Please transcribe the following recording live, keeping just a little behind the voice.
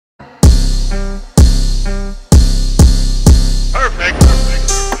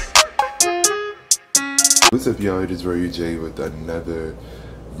What's up, y'all? It is Roy J with another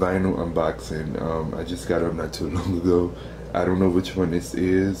vinyl unboxing. I just got up not too long ago. I don't know which one this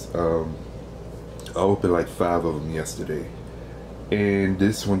is. I opened like 5 of them yesterday, and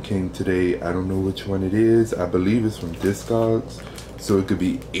this one came today. I don't know which one it is. I believe it's from Discogs, so it could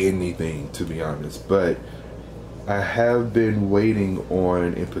be anything, to be honest. But I have been waiting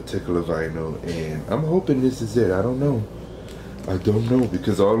on a particular vinyl, and I'm hoping this is it. I don't know,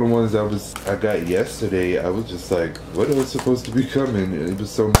 because all the ones I got yesterday, I was just like, what else supposed to be coming? And it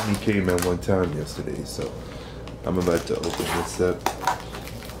was so many came at one time yesterday. So I'm about to open this up.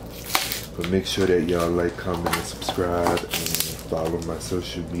 But make sure that y'all like, comment, and subscribe, and follow my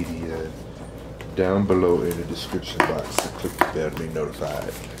social media down below in the description box. And click the bell to be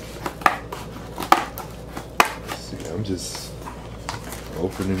notified. Let's see, I'm just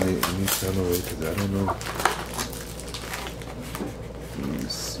opening it any kind of way because I don't know. Let me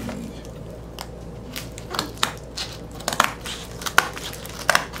see.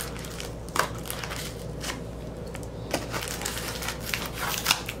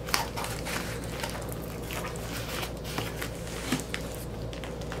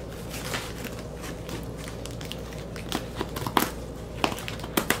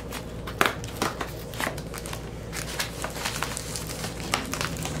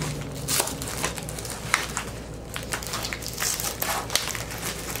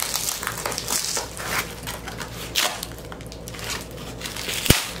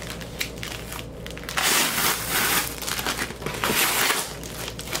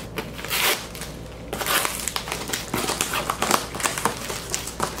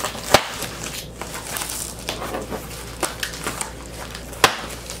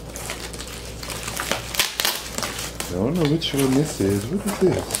 I don't know which one this is. What is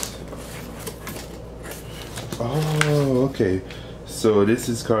this? Oh, okay. So this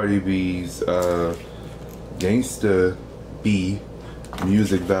is Cardi B's Gangsta B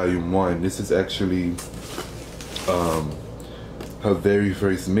Music Volume 1. This is actually her very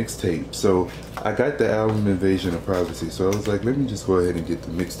first mixtape. So I got the album Invasion of Privacy. So I was like, let me just go ahead and get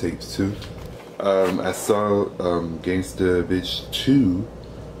the mixtapes too. I saw Gangsta Bitch 2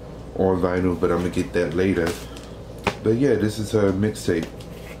 on vinyl, but I'm gonna get that later. But yeah, this is her mixtape,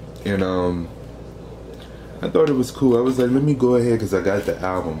 and I thought it was cool. I was like, let me go ahead, because I got the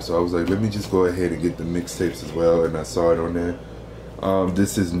album, so I was like, let me just go ahead and get the mixtapes as well, and I saw it on there.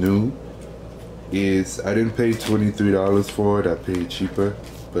 This is new. I didn't pay $23 for it, I paid cheaper,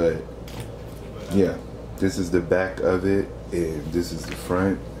 but yeah, this is the back of it, and this is the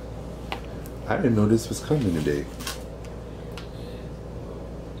front. I didn't know this was coming today,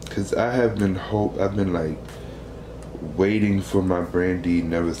 because I've been like waiting for my Brandy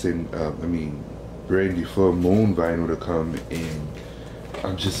Brandy Full Moon vinyl to come, and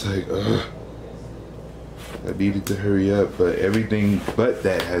I'm just like, ugh, I needed to hurry up, but everything but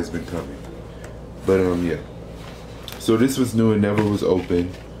that has been coming. But yeah, so this was new. It never was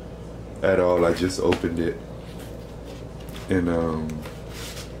open at all. I just opened it, and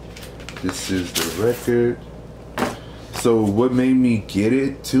this is the record. So what made me get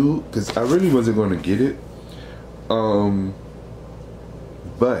it too, because I really wasn't going to get it,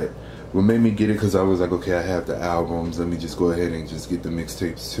 but what made me get it, because I was like, okay, I have the albums, let me just go ahead and just get the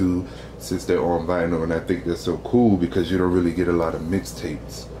mixtapes too, since they're on vinyl. And I think that's so cool, because you don't really get a lot of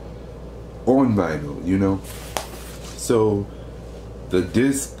mixtapes on vinyl, you know. So the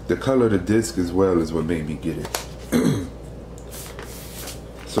disc, the color of the disc as well is what made me get it.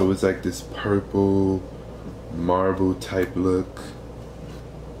 So it's like this purple marble type look,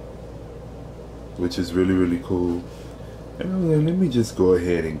 which is really, really cool. And I was like, let me just go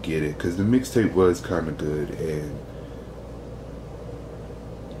ahead and get it, because the mixtape was kind of good, and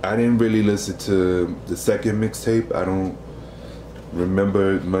I didn't really listen to the second mixtape. I don't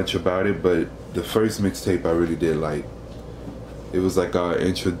remember much about it, but the first mixtape I really did like. It was like our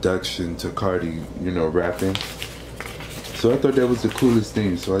introduction to Cardi, you know, rapping. So I thought that was the coolest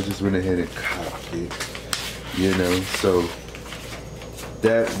thing, so I just went ahead and copied it, you know. So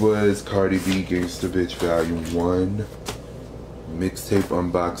that was Cardi B Gangsta Bitch Volume 1 mixtape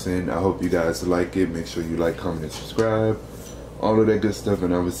unboxing. I hope you guys like it. Make sure you like, comment, and subscribe, all of that good stuff,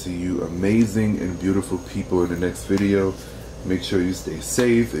 and I will see you amazing and beautiful people in the next video. Make sure you stay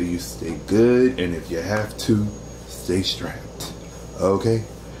safe and you stay good, and if you have to, stay strapped. Okay?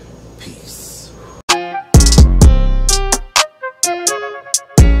 Peace.